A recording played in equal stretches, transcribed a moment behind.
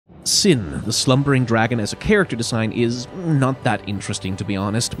Sin, the slumbering dragon as a character design, is not that interesting to be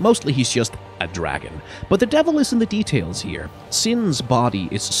honest. Mostly he's just a dragon. But the devil is in the details here. Sin's body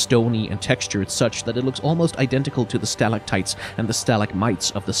is stony and textured such that it looks almost identical to the stalactites and the stalagmites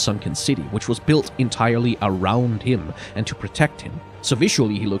of the sunken city, which was built entirely around him and to protect him. So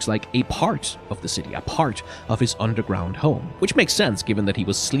visually he looks like a part of the city, a part of his underground home, which makes sense given that he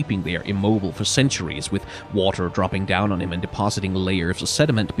was sleeping there immobile for centuries with water dropping down on him and depositing layers of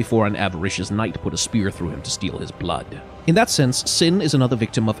sediment before an avaricious knight put a spear through him to steal his blood. In that sense, Sin is another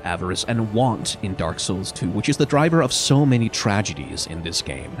victim of avarice and want in Dark Souls 2, which is the driver of so many tragedies in this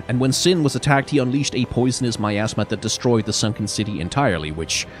game. And when Sin was attacked, he unleashed a poisonous miasma that destroyed the sunken city entirely,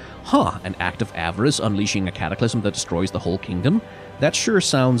 which, an act of avarice unleashing a cataclysm that destroys the whole kingdom? That sure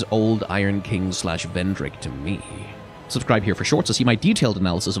sounds old Iron King / Vendrick to me. Subscribe here for shorts to see my detailed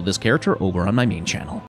analysis of this character over on my main channel.